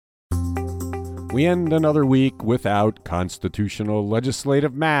We end another week without constitutional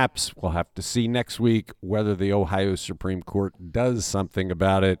legislative maps. We'll have to see next week whether the Ohio Supreme Court does something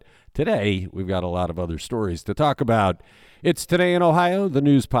about it. Today, we've got a lot of other stories to talk about. It's Today in Ohio, the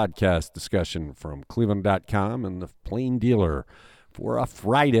news podcast discussion from Cleveland.com and the Plain Dealer for a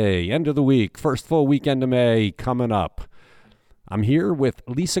Friday, end of the week, first full weekend of May coming up. I'm here with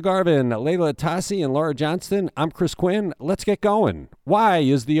Lisa Garvin, Layla Tassi, and Laura Johnston. I'm Chris Quinn. Let's get going. Why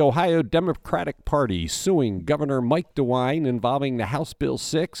is the Ohio Democratic Party suing Governor Mike DeWine involving the House Bill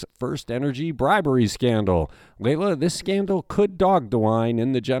 6 First Energy bribery scandal? Layla, this scandal could dog DeWine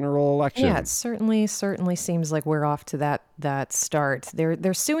in the general election. Yeah, it certainly seems like we're off to that start.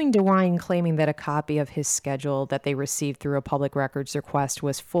 They're suing DeWine, claiming that a copy of his schedule that they received through a public records request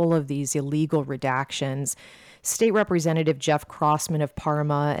was full of these illegal redactions. State Representative Jeff Crossman of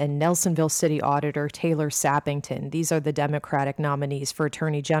Parma and Nelsonville City Auditor Taylor Sappington. These are the Democratic nominees for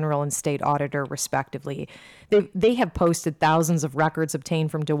Attorney General and State Auditor, respectively. They have posted thousands of records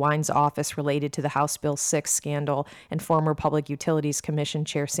obtained from DeWine's office related to the House Bill 6 scandal, and former Public Utilities Commission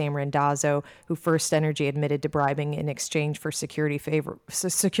Chair Sam Randazzo, who First Energy admitted to bribing in exchange for securing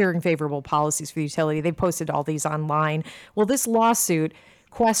favorable policies for the utility. They posted all these online. Well, this lawsuit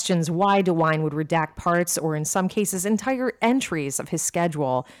questions why DeWine would redact parts or, in some cases, entire entries of his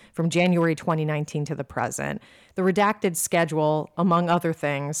schedule from January 2019 to the present. The redacted schedule, among other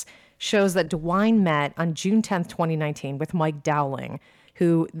things, shows that DeWine met on June 10th, 2019 with Mike Dowling,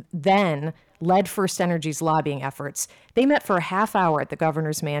 who then led First Energy's lobbying efforts. They met for a half hour at the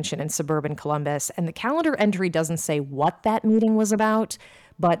governor's mansion in suburban Columbus, and the calendar entry doesn't say what that meeting was about,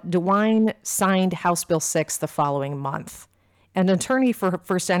 but DeWine signed House Bill 6 the following month. An attorney for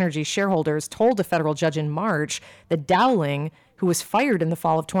First Energy shareholders told a federal judge in March that Dowling, who was fired in the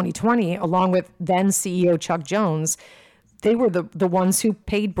fall of 2020, along with then CEO Chuck Jones, they were the ones who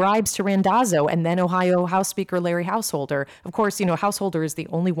paid bribes to Randazzo and then Ohio House Speaker Larry Householder. Of course, Householder is the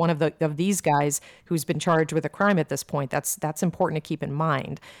only one of these guys who's been charged with a crime at this point. That's important to keep in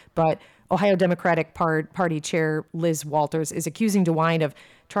mind. But Ohio Democratic Party Chair Liz Walters is accusing DeWine of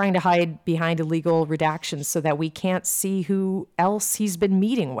trying to hide behind illegal redactions so that we can't see who else he's been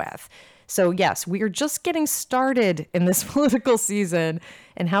meeting with. So yes, we are just getting started in this political season,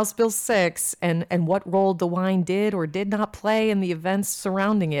 and House Bill 6 and what role DeWine did or did not play in the events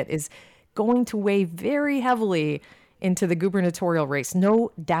surrounding it is going to weigh very heavily into the gubernatorial race,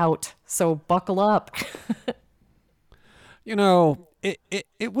 no doubt. So buckle up.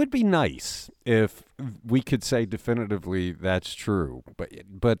 It would be nice if we could say definitively that's true,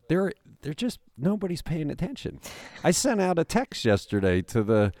 but they're just nobody's paying attention. I sent out a text yesterday to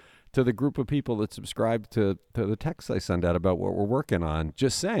the group of people that subscribe to the texts I send out about what we're working on,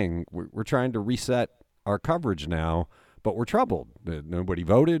 just saying we're trying to reset our coverage now, but we're troubled. Nobody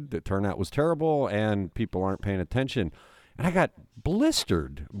voted, the turnout was terrible, and people aren't paying attention. And I got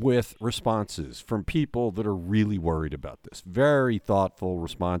blistered with responses from people that are really worried about this. Very thoughtful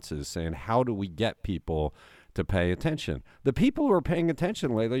responses saying, how do we get people to pay attention? The people who are paying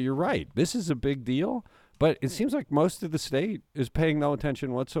attention, Layla, you're right. This is a big deal, but it seems like most of the state is paying no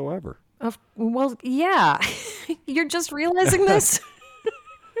attention whatsoever. Well, yeah. You're just realizing this?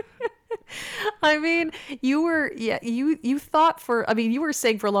 I mean, you were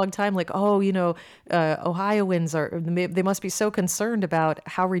saying for a long time, like, Ohioans they must be so concerned about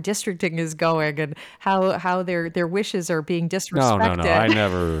how redistricting is going and how their wishes are being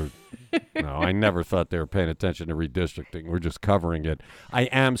disrespected. No, I never thought they were paying attention to redistricting. We're just covering it. I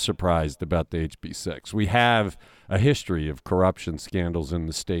am surprised about the HB6. We have a history of corruption scandals in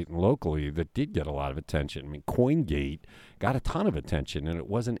the state and locally that did get a lot of attention. I mean, CoinGate got a ton of attention, and it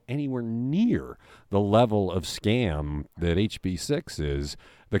wasn't anywhere near the level of scam that HB6 is.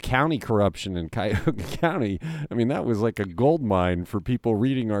 The county corruption in Cuyahoga County, I mean, that was like a gold mine for people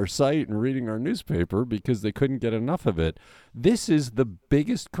reading our site and reading our newspaper because they couldn't get enough of it. This is the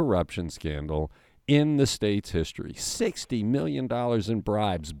biggest corruption scandal in the state's history. $60 million in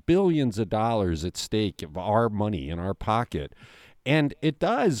bribes, billions of dollars at stake of our money in our pocket. And it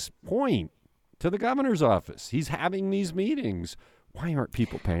does point to the governor's office. He's having these meetings. Why aren't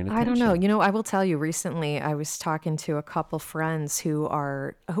people paying attention? I don't know. I will tell you, recently I was talking to a couple friends who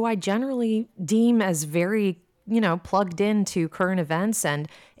I generally deem as very, plugged into current events. And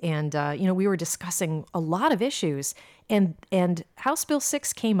we were discussing a lot of issues, and House Bill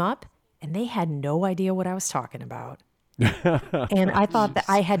 6 came up and they had no idea what I was talking about. And I thought that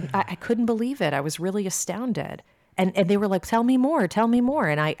I couldn't believe it. I was really astounded. And they were like, tell me more.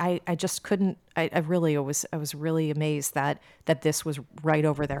 And I just couldn't, I was really amazed that this was right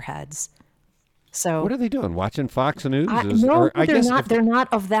over their heads. So What are they doing? Watching Fox News? no, I they're guess not. They're not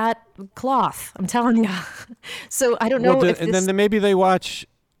of that cloth. I'm telling you. So I don't know if and this. then maybe they watch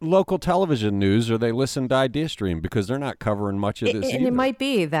local television news or they listen to IdeaStream because they're not covering much of this And either. it might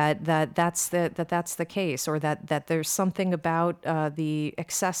be that's the case, or that there's something about the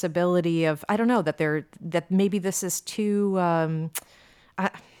accessibility of, I don't know, that maybe this is too.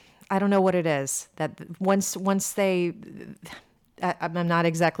 I don't know what it is, that once they. I'm not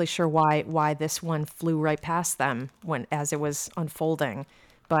exactly sure why this one flew right past them as it was unfolding,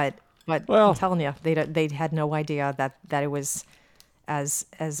 but I'm Well, telling you, they had no idea that it was as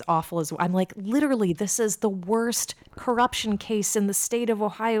awful as. I'm like, literally, this is the worst corruption case in the state of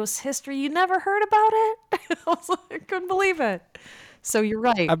Ohio's history. You never heard about it? I couldn't believe it. So you're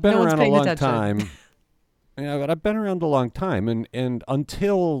right. I've been no one's around a paying long attention. time. Yeah, but I've been around a long time, and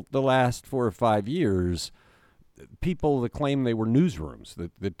until the last 4 or 5 years, people that claim they were newsrooms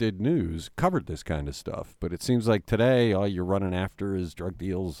that did news covered this kind of stuff. But it seems like today all you're running after is drug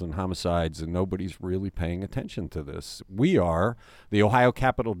deals and homicides, and nobody's really paying attention to this. We are. The Ohio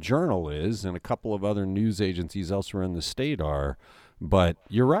Capital Journal is, and a couple of other news agencies elsewhere in the state are. But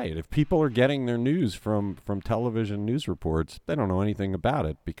you're right. If people are getting their news from television news reports, they don't know anything about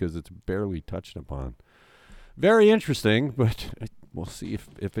it because it's barely touched upon. Very interesting, but we'll see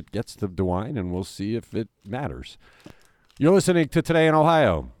if it gets to DeWine, and we'll see if it matters. You're listening to Today in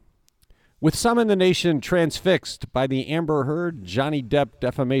Ohio. With some in the nation transfixed by the Amber Heard Johnny Depp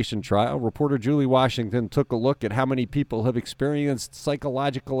defamation trial, reporter Julie Washington took a look at how many people have experienced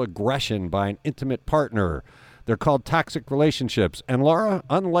psychological aggression by an intimate partner. They're called toxic relationships. And Laura,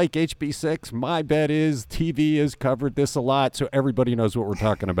 unlike HB6, my bet is TV has covered this a lot, so everybody knows what we're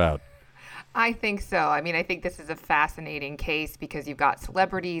talking about. I think so. I mean, I think this is a fascinating case because you've got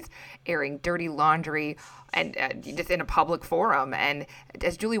celebrities airing dirty laundry and just in a public forum. And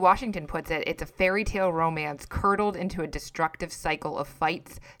as Julie Washington puts it, it's a fairy tale romance curdled into a destructive cycle of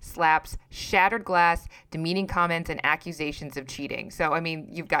fights, slaps, shattered glass, demeaning comments, and accusations of cheating. So, I mean,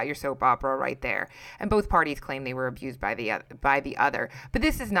 you've got your soap opera right there. And both parties claim they were abused by the other. But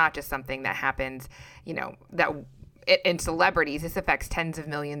this is not just something that happens, that in celebrities. This affects tens of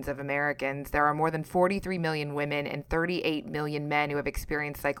millions of Americans. There are more than 43 million women and 38 million men who have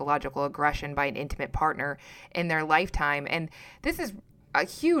experienced psychological aggression by an intimate partner in their lifetime. And this is a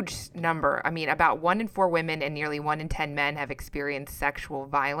huge number. I mean, about 1 in 4 women and nearly 1 in 10 men have experienced sexual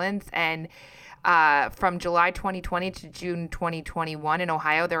violence. And from July 2020 to June 2021 in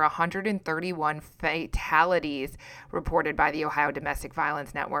Ohio, there are 131 fatalities reported by the Ohio Domestic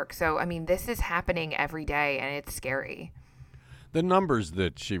Violence Network. So, I mean, this is happening every day, and it's scary. The numbers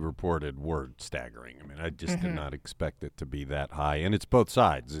that she reported were staggering. I mean, I just did not expect it to be that high, and it's both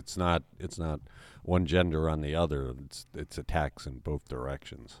sides. It's not one gender on the other. It's attacks in both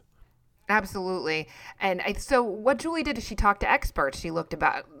directions. Absolutely. And so what Julie did is she talked to experts. She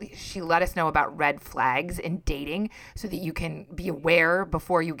let us know about red flags in dating so that you can be aware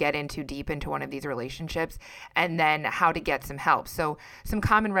before you get in too deep into one of these relationships, and then how to get some help. So some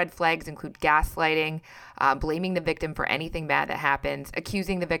common red flags include gaslighting, blaming the victim for anything bad that happens,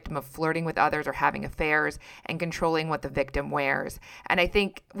 accusing the victim of flirting with others or having affairs, and controlling what the victim wears. And I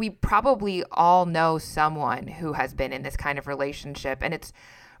think we probably all know someone who has been in this kind of relationship, and it's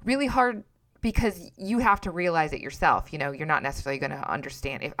really hard because you have to realize it yourself. You're not necessarily going to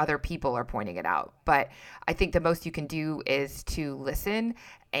understand if other people are pointing it out. But I think the most you can do is to listen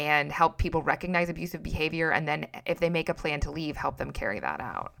and help people recognize abusive behavior. And then if they make a plan to leave, help them carry that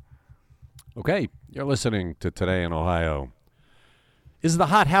out. Okay, you're listening to Today in Ohio. Is the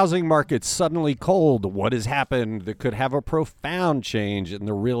hot housing market suddenly cold? What has happened that could have a profound change in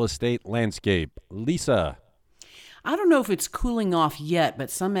the real estate landscape? Lisa. I don't know if it's cooling off yet,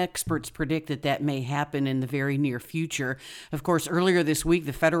 but some experts predict that may happen in the very near future. Of course, earlier this week,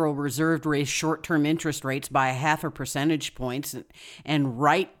 the Federal Reserve raised short-term interest rates by 0.5 percentage points, and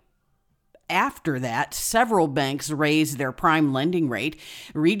right after that, several banks raised their prime lending rate.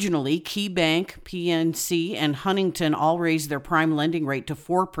 Regionally, KeyBank, PNC, and Huntington all raised their prime lending rate to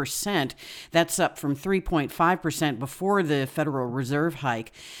 4%. That's up from 3.5% before the Federal Reserve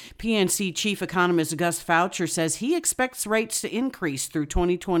hike. PNC chief economist Gus Foucher says he expects rates to increase through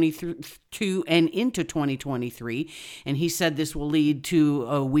 2022 and into 2023. And he said this will lead to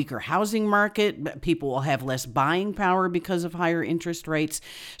a weaker housing market. People will have less buying power because of higher interest rates.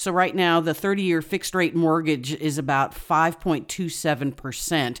 So right now, the 30-year fixed-rate mortgage is about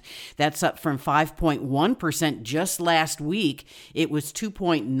 5.27%. That's up from 5.1% just last week. It was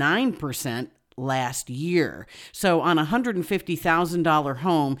 2.9% last year. So on a $150,000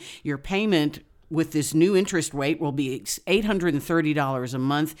 home, your payment with this new interest rate will be $830 a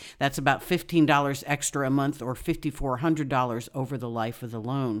month. That's about $15 extra a month, or $5,400 over the life of the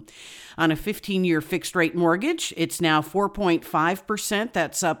loan. On a 15-year fixed rate mortgage, it's now 4.5%.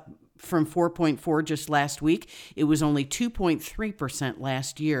 That's up from 4.4 just last week. It was only 2.3%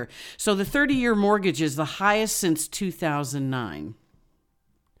 last year. So the 30-year mortgage is the highest since 2009.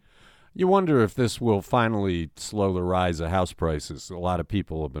 You wonder if this will finally slow the rise of house prices. A lot of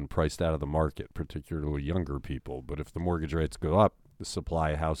people have been priced out of the market, particularly younger people. But if the mortgage rates go up, the supply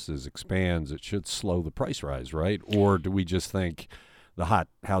of houses expands, it should slow the price rise, right? Or do we just think the hot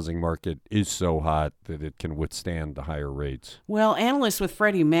housing market is so hot that it can withstand the higher rates? Well, analysts with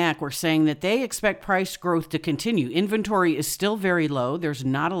Freddie Mac were saying that they expect price growth to continue. Inventory is still very low. There's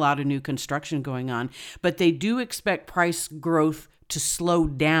not a lot of new construction going on, but they do expect price growth to slow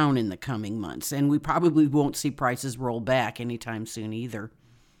down in the coming months, and we probably won't see prices roll back anytime soon either.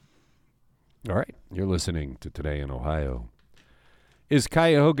 All right, you're listening to Today in Ohio. Is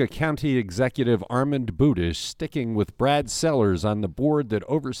Cuyahoga County Executive Armand Budish sticking with Brad Sellers on the board that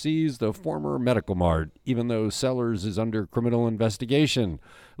oversees the former Medical Mart, even though Sellers is under criminal investigation?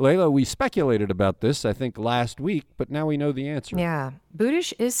 Layla, we speculated about this, I think, last week, but now we know the answer. Yeah,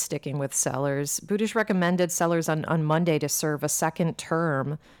 Budish is sticking with Sellers. Budish recommended Sellers on Monday to serve a second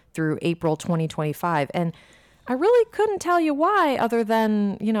term through April 2025. And I really couldn't tell you why, other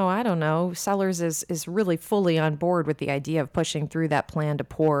than, I don't know, Sellers is really fully on board with the idea of pushing through that plan to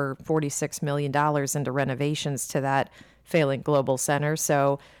pour $46 million into renovations to that failing global center.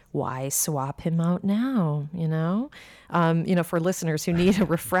 So why swap him out now, for listeners who need a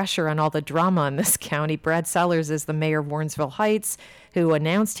refresher on all the drama in this county, Brad Sellers is the mayor of Warrensville Heights, who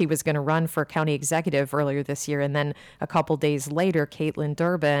announced he was going to run for county executive earlier this year. And then a couple days later, Caitlin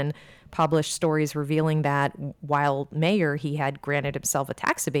Durbin published stories revealing that while mayor, he had granted himself a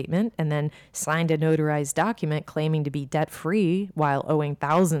tax abatement and then signed a notarized document claiming to be debt-free while owing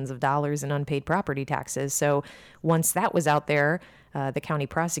thousands of dollars in unpaid property taxes. So once that was out there, the county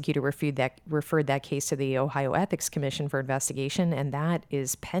prosecutor referred that case to the Ohio Ethics Commission for investigation, and that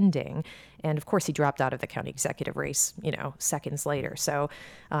is pending. And of course, he dropped out of the county executive race, seconds later. So,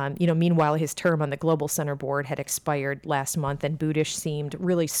 meanwhile, his term on the Global Center board had expired last month, and Budish seemed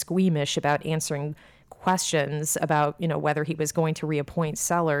really squeamish about answering questions about, whether he was going to reappoint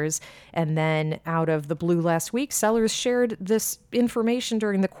Sellers. And then out of the blue last week, Sellers shared this information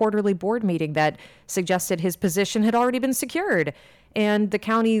during the quarterly board meeting that suggested his position had already been secured. And the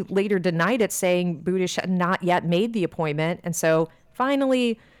county later denied it, saying Budish had not yet made the appointment. And so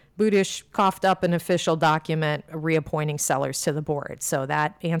finally, Budish coughed up an official document reappointing Sellers to the board. So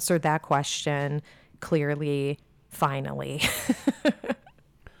that answered that question clearly, finally.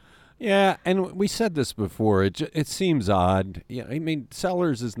 Yeah, and we said this before. It seems odd. Yeah, I mean,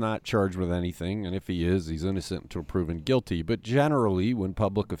 Sellers is not charged with anything, and if he is, he's innocent until proven guilty. But generally, when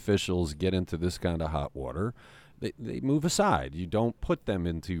public officials get into this kind of hot water, they move aside. You don't put them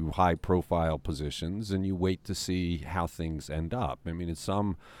into high-profile positions, and you wait to see how things end up. I mean, in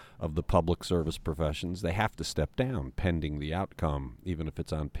some of the public service professions, they have to step down pending the outcome, even if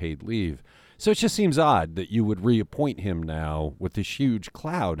it's on paid leave. So it just seems odd that you would reappoint him now with this huge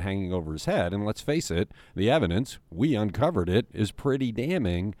cloud hanging over his head. And let's face it, the evidence, we uncovered it, is pretty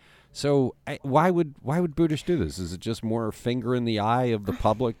damning. So why would Budish do this? Is it just more finger in the eye of the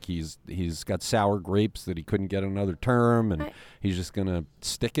public? He's got sour grapes that he couldn't get another term, and he's just going to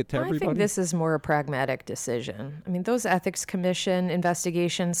stick it to everybody? I think this is more a pragmatic decision. I mean, those ethics commission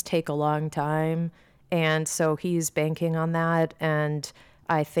investigations take a long time, and so he's banking on that. And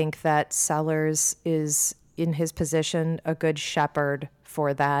I think that Sellers is, in his position, a good shepherd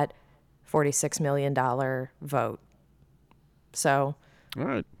for that $46 million vote. So... All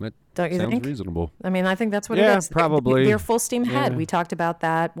right. That don't you sounds think? reasonable. I mean, I think that's what it is. Probably. They're full steam ahead. Yeah. We talked about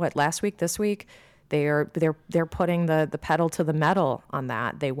that, last week, this week? They're putting the pedal to the metal on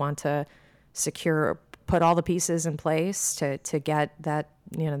that. They want to put all the pieces in place to get that,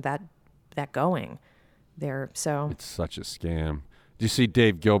 that going there. So it's such a scam. Do you see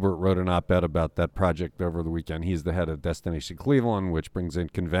Dave Gilbert wrote an op-ed about that project over the weekend? He's the head of Destination Cleveland, which brings in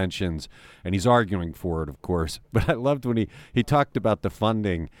conventions, and he's arguing for it, of course. But I loved when he talked about the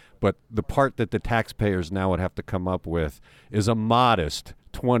funding, but the part that the taxpayers now would have to come up with is a modest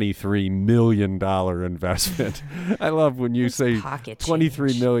 $23 million investment. I love when you say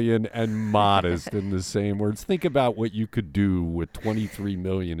 $23 million and modest in the same words. Think about what you could do with $23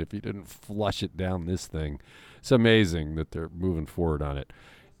 million if you didn't flush it down this thing. It's amazing that they're moving forward on it.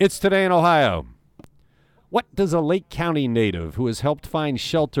 It's Today in Ohio. What does a Lake County native who has helped find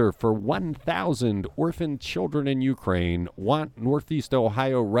shelter for 1,000 orphaned children in Ukraine want Northeast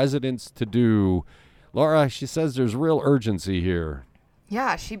Ohio residents to do? Laura, she says there's real urgency here.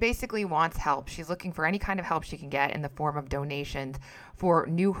 Yeah, she basically wants help. She's looking for any kind of help she can get in the form of donations for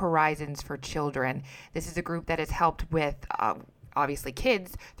New Horizons for Children. This is a group that has helped with obviously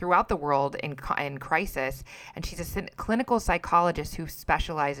kids throughout the world in crisis, and she's a clinical psychologist who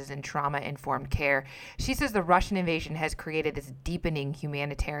specializes in trauma-informed care. She says the Russian invasion has created this deepening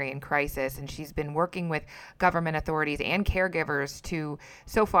humanitarian crisis, and she's been working with government authorities and caregivers to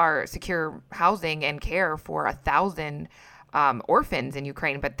so far secure housing and care for 1,000 orphans in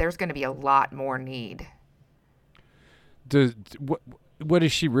Ukraine, but there's going to be a lot more need. What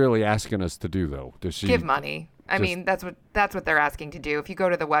is she really asking us to do, though? Does she give money? I mean, that's what they're asking to do. If you go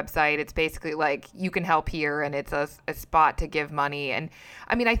to the website, it's basically like you can help here, and it's a spot to give money. And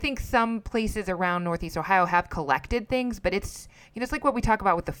I mean, I think some places around Northeast Ohio have collected things, but it's it's like what we talk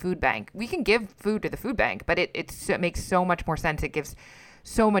about with the food bank. We can give food to the food bank, but it makes so much more sense. It gives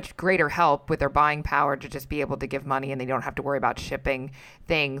so much greater help with their buying power to just be able to give money, and they don't have to worry about shipping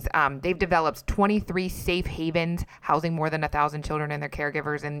things. They've developed 23 safe havens housing more than 1,000 children and their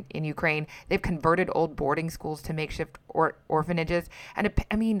caregivers in Ukraine. They've converted old boarding schools to makeshift orphanages. And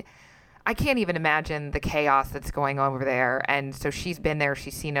I can't even imagine the chaos that's going on over there. And so she's been there,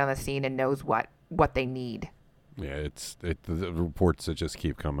 she's seen it on the scene, and knows what they need. Yeah, the reports that just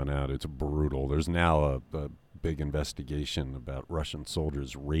keep coming out. It's brutal. There's now a big investigation about Russian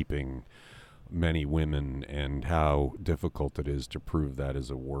soldiers raping many women and how difficult it is to prove that is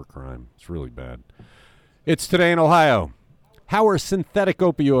a war crime. It's really bad. It's Today in Ohio. How are synthetic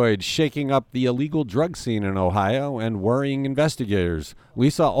opioids shaking up the illegal drug scene in Ohio and worrying investigators?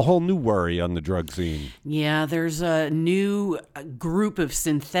 Lisa, a whole new worry on the drug scene. Yeah, there's a new group of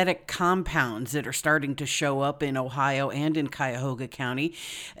synthetic compounds that are starting to show up in Ohio and in Cuyahoga County.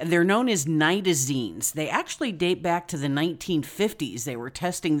 They're known as nitazines. They actually date back to the 1950s. They were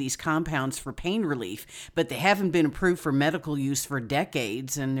testing these compounds for pain relief, but they haven't been approved for medical use for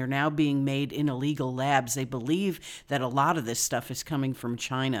decades, and they're now being made in illegal labs. They believe that a lot of this stuff is coming from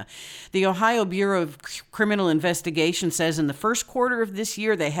China. The Ohio Bureau of Criminal Investigation says in the first quarter of this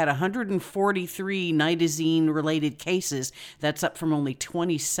year, they had 143 nitazene-related cases. That's up from only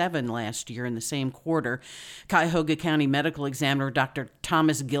 27 last year in the same quarter. Cuyahoga County Medical Examiner Dr.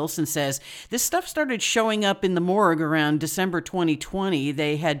 Thomas Gilson says this stuff started showing up in the morgue around December 2020.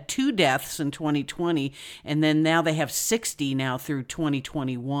 They had 2 deaths in 2020, and then now they have 60 now through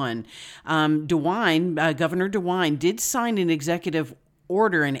 2021. Governor DeWine did sign an executive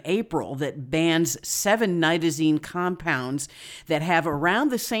order in April that bans 7 nitazene compounds that have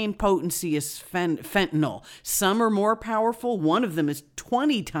around the same potency as fentanyl. Some are more powerful. One of them is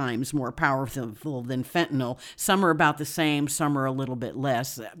 20 times more powerful than fentanyl. Some are about the same. Some are a little bit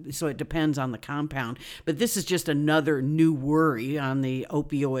less. So it depends on the compound. But this is just another new worry on the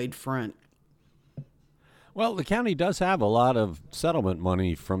opioid front. Well, the county does have a lot of settlement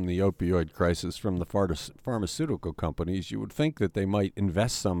money from the opioid crisis from the pharmaceutical companies. You would think that they might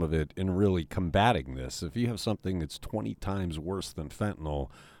invest some of it in really combating this. If you have something that's 20 times worse than fentanyl,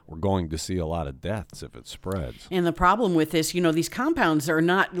 we're going to see a lot of deaths if it spreads. And the problem with this, these compounds are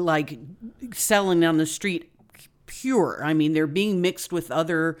not like selling on the street pure. I mean, they're being mixed with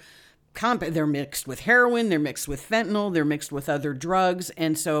other they're mixed with heroin, they're mixed with fentanyl, they're mixed with other drugs.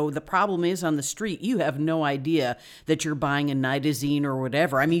 And so the problem is on the street, you have no idea that you're buying a nitazene or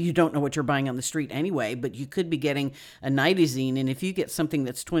whatever. I mean, you don't know what you're buying on the street anyway, but you could be getting a nitazene. And if you get something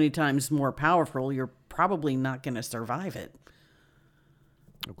that's 20 times more powerful, you're probably not going to survive it.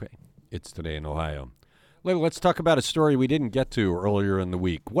 Okay. It's Today in Ohio. Let's talk about a story we didn't get to earlier in the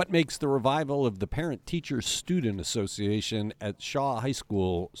week. What makes the revival of the Parent-Teacher-Student Association at Shaw High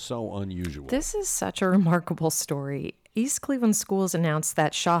School so unusual? This is such a remarkable story. East Cleveland Schools announced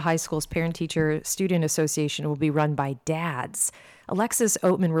that Shaw High School's Parent-Teacher-Student Association will be run by dads. Alexis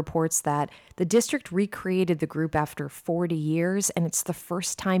Oatman reports that the district recreated the group after 40 years, and it's the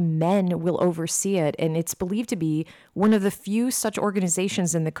first time men will oversee it. And it's believed to be one of the few such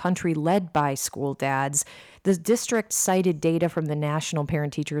organizations in the country led by school dads. The district cited data from the National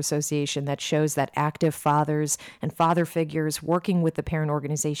Parent-Teacher Association that shows that active fathers and father figures working with the parent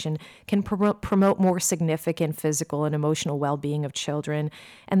organization can promote more significant physical and emotional well-being of children.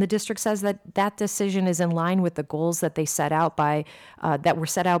 And the district says that that decision is in line with the goals that they set out by that were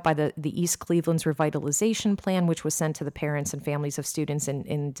set out by the East Cleveland's revitalization plan, which was sent to the parents and families of students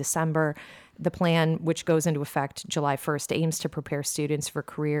in December. The plan, which goes into effect July 1st, aims to prepare students for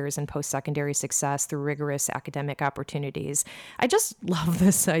careers and post-secondary success through rigorous academic opportunities. I just love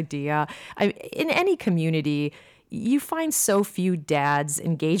this idea. In any community, you find so few dads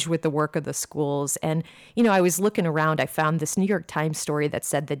engaged with the work of the schools. And, I was looking around, I found this New York Times story that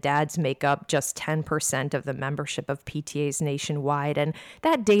said the dads make up just 10% of the membership of PTAs nationwide. And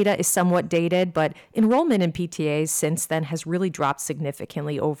that data is somewhat dated, but enrollment in PTAs since then has really dropped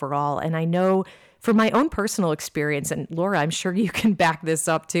significantly overall. And I know from my own personal experience, and Laura, I'm sure you can back this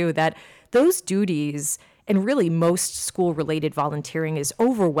up too, that those duties and really most school-related volunteering is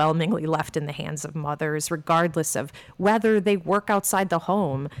overwhelmingly left in the hands of mothers, regardless of whether they work outside the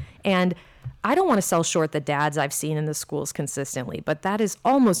home. And I don't want to sell short the dads I've seen in the schools consistently, but that is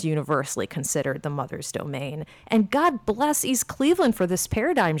almost universally considered the mother's domain. And God bless East Cleveland for this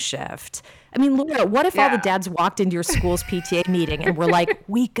paradigm shift. I mean, Laura, what if all the dads walked into your school's PTA meeting and were like,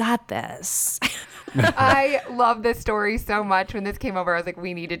 we got this? I love this story so much. When this came over, I was like,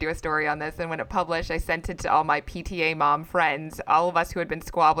 we need to do a story on this. And when it published, I sent it to all my PTA mom friends, all of us who had been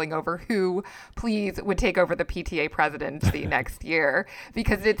squabbling over who, please, would take over the PTA presidency next year.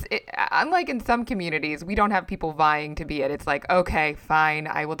 Because unlike in some communities, we don't have people vying to be it. It's like, okay, fine,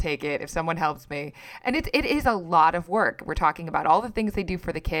 I will take it if someone helps me. And it is a lot of work. We're talking about all the things they do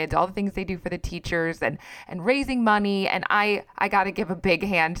for the kids, all the things they do for the teachers, and raising money. And I got to give a big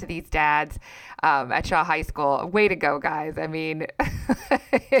hand to these dads at Shaw High School. Way to go, guys. I mean,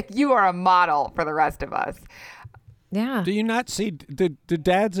 you are a model for the rest of us. Yeah. Do you not see, do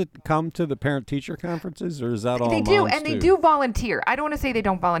dads that come to the parent-teacher conferences, or is that all They do, moms and they too? do volunteer. I don't want to say they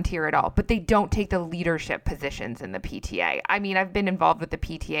don't volunteer at all, but they don't take the leadership positions in the PTA. I mean, I've been involved with the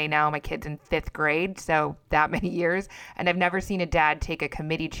PTA now. My kid's in 5th grade, so that many years, and I've never seen a dad take a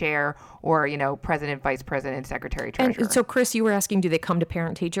committee chair or, president, vice president, secretary, treasurer. And so, Chris, you were asking, do they come to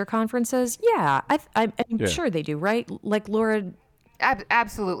parent-teacher conferences? Yeah, I'm sure they do, right? Like Laura...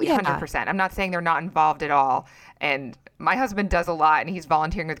 Absolutely, Yeah. 100%. I'm not saying they're not involved at all. And my husband does a lot, and he's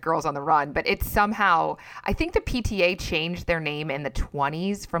volunteering with Girls on the Run. But it's somehow, I think the PTA changed their name in the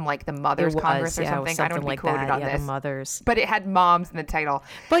 20s from like the Mothers Congress or something. I don't want to be quoted on this. The mothers. But it had moms in the title.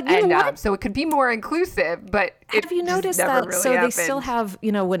 But you know what? So it could be more inclusive, but have you noticed never that? Really so happened. They still have,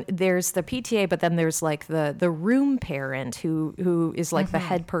 when there's the PTA, but then there's like the room parent who is like the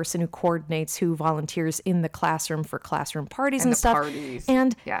head person who coordinates who volunteers in the classroom for classroom parties and stuff. Parties.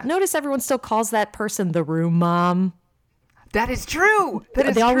 And notice everyone still calls that person the room mom. That is true.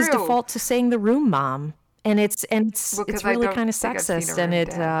 They always default to saying the room mom. And it's really kind of sexist, and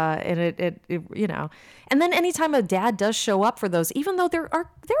and then anytime a dad does show up for those, even though there are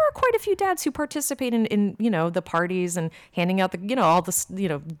quite a few dads who participate in the parties and handing out the all this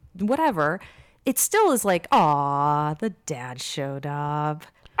whatever, it still is like, aw, the dad showed up.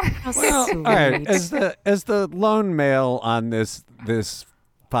 Well, all right, as the lone male on this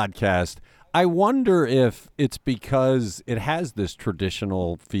podcast, I wonder if it's because it has this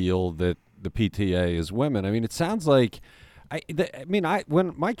traditional feel that the PTA is women. I mean, it sounds like,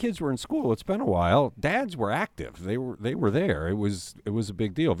 when my kids were in school, it's been a while, dads were active. They were there. It was a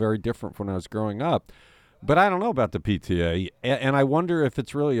big deal, very different from when I was growing up. But I don't know about the PTA, and I wonder if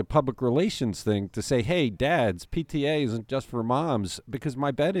it's really a public relations thing to say, hey, dads, PTA isn't just for moms, because my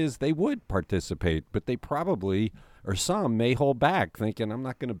bet is they would participate, but they probably, or some may hold back, thinking, I'm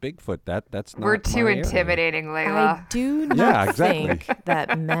not going to Bigfoot that. That's not We're too my intimidating, area. Layla. I do not think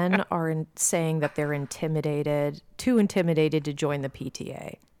that men are saying that they're too intimidated to join the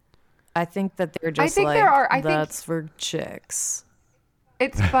PTA. I think that they're just that's for chicks.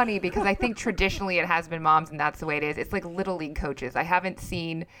 It's funny because I think traditionally it has been moms, and that's the way it is. It's like Little League coaches. I haven't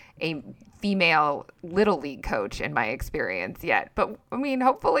seen a female Little League coach in my experience yet. But, I mean,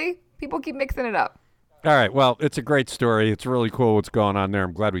 hopefully people keep mixing it up. All right. Well, it's a great story. It's really cool what's going on there.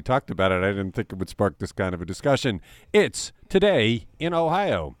 I'm glad we talked about it. I didn't think it would spark this kind of a discussion. It's Today in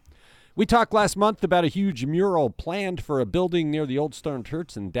Ohio. We talked last month about a huge mural planned for a building near the Old Stone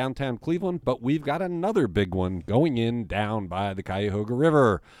Church in downtown Cleveland, but we've got another big one going in down by the Cuyahoga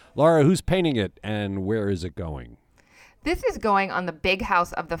River. Laura, who's painting it and where is it going? This is going on the big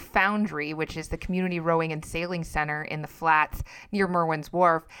house of the Foundry, which is the community rowing and sailing center in the Flats near Merwin's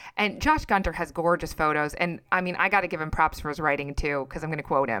Wharf. And Josh Gunter has gorgeous photos. And I mean, I got to give him props for his writing too, because I'm going to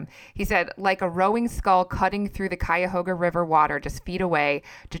quote him. He said, like a rowing skull cutting through the Cuyahoga River water just feet away,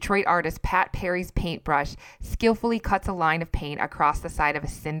 Detroit artist Pat Perry's paintbrush skillfully cuts a line of paint across the side of a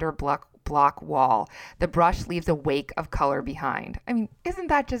cinder block block wall. The brush leaves a wake of color behind. I mean, isn't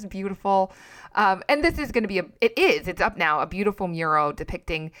that just beautiful? And this is going to be it's up now, a beautiful mural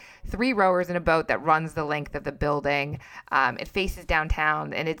depicting 3 rowers in a boat that runs the length of the building. It faces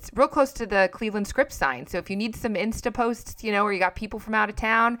downtown, and it's real close to the Cleveland Scripps sign. So if you need some Insta posts, or you got people from out of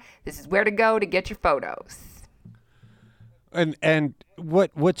town, this is where to go to get your photos. And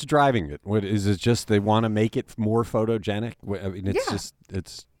what's driving it? What is it? Just they want to make it more photogenic? I mean,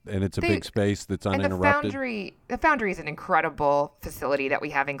 it's a big space that's uninterrupted. And the Foundry is an incredible facility that we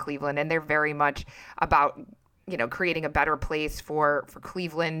have in Cleveland, and they're very much about creating a better place for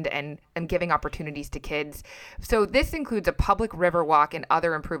Cleveland and giving opportunities to kids. So this includes a public river walk and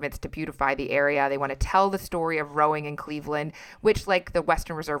other improvements to beautify the area. They want to tell the story of rowing in Cleveland, which, like the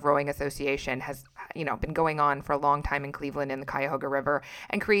Western Reserve Rowing Association, has been going on for a long time in Cleveland in the Cuyahoga River,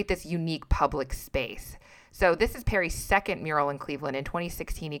 and create this unique public space. So this is Perry's second mural in Cleveland. In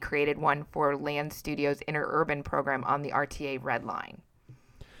 2016, he created one for Land Studio's Interurban program on the RTA Red Line.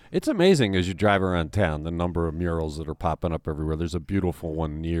 It's amazing as you drive around town, the number of murals that are popping up everywhere. There's a beautiful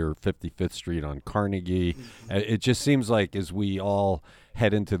one near 55th Street on Carnegie. It just seems like as we all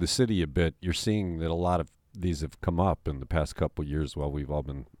head into the city a bit, you're seeing that a lot of these have come up in the past couple of years while we've all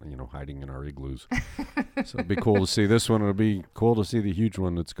been, hiding in our igloos. So it'd be cool to see this one. It'll be cool to see the huge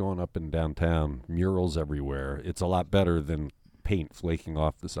one that's going up in downtown. Murals everywhere. It's a lot better than paint flaking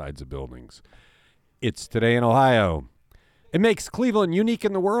off the sides of buildings. It's Today in Ohio. It makes Cleveland unique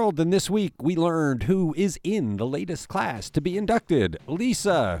in the world, and this week we learned who is in the latest class to be inducted.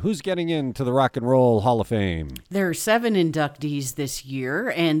 Lisa, who's getting into the Rock and Roll Hall of Fame? There are 7 inductees this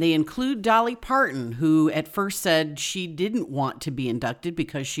year, and they include Dolly Parton, who at first said she didn't want to be inducted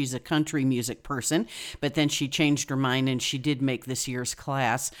because she's a country music person, but then she changed her mind and she did make this year's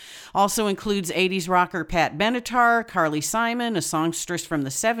class. Also includes 80s rocker Pat Benatar, Carly Simon, a songstress from the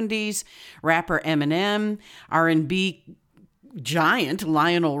 70s, rapper Eminem, R&B giant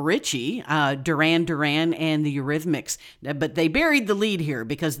Lionel Richie, Duran Duran, and the Eurythmics. But they buried the lead here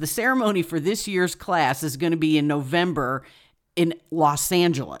because the ceremony for this year's class is going to be in November in Los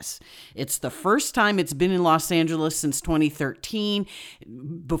Angeles. It's the first time it's been in Los Angeles since 2013.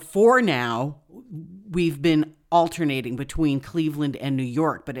 Before now, we've been alternating between Cleveland and New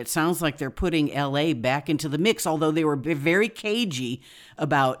York, but it sounds like they're putting LA back into the mix, although they were very cagey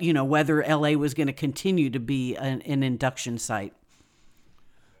about, whether LA was going to continue to be an induction site.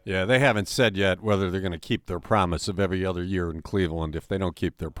 Yeah, they haven't said yet whether they're going to keep their promise of every other year in Cleveland. If they don't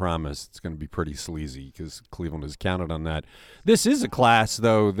keep their promise, it's going to be pretty sleazy because Cleveland has counted on that. This is a class,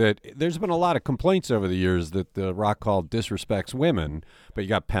 though, that there's been a lot of complaints over the years that the Rock Hall disrespects women. But you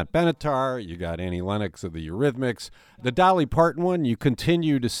got Pat Benatar, you got Annie Lennox of the Eurythmics. The Dolly Parton one, you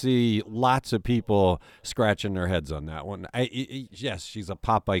continue to see lots of people scratching their heads on that one. Yes, she's a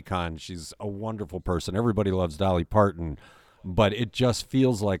pop icon. She's a wonderful person. Everybody loves Dolly Parton. But it just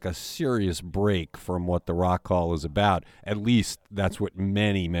feels like a serious break from what the Rock Hall is about. At least that's what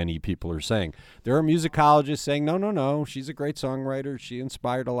many, many people are saying. There are musicologists saying, no, she's a great songwriter. She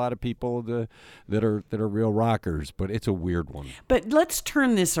inspired a lot of people that are real rockers. But it's a weird one. But let's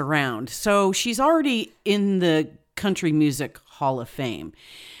turn this around. So she's already in the Country Music Hall of Fame.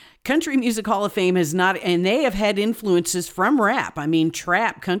 Country Music Hall of Fame has not, and they have had influences from rap. I mean,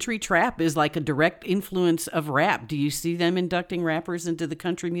 country trap is like a direct influence of rap. Do you see them inducting rappers into the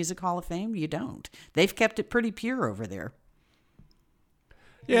Country Music Hall of Fame? You don't. They've kept it pretty pure over there.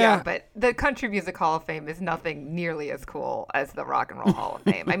 Yeah, but the Country Music Hall of Fame is nothing nearly as cool as the Rock and Roll Hall of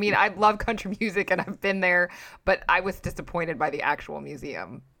Fame. I mean, I love country music and I've been there, but I was disappointed by the actual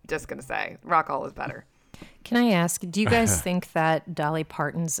museum. Just going to say, Rock Hall is better. Can I ask, do you guys think that Dolly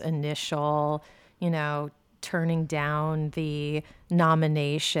Parton's initial, turning down the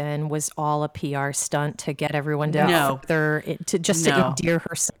nomination was all a PR stunt to get everyone to to endear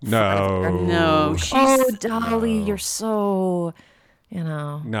herself? No. Dolly, you're so,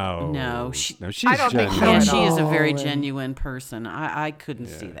 No, she's I don't think so. Yeah, she is a very genuine person. I couldn't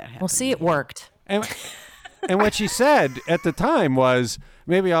see that happen. Well, see, it worked. And what she said at the time was,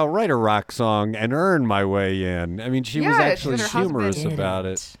 maybe I'll write a rock song and earn my way in. I mean, she was actually humorous about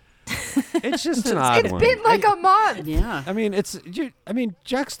it. It's just an odd one. It's been like a month. Yeah. I mean,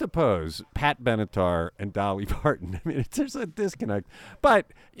 juxtapose Pat Benatar and Dolly Parton. I mean, there's a disconnect.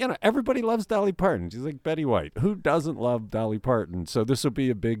 But, everybody loves Dolly Parton. She's like Betty White. Who doesn't love Dolly Parton? So this will be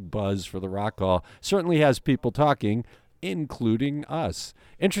a big buzz for the Rock Hall. Certainly has people talking, including us.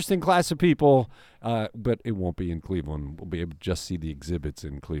 Interesting class of people, but it won't be in Cleveland. We'll be able to just see the exhibits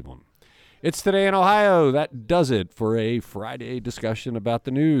in Cleveland. It's Today in Ohio. That does it for a Friday discussion about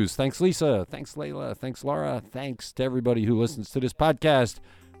the news. Thanks, Lisa. Thanks, Layla. Thanks, Laura. Thanks to everybody who listens to this podcast.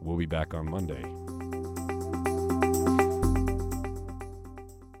 We'll be back on Monday.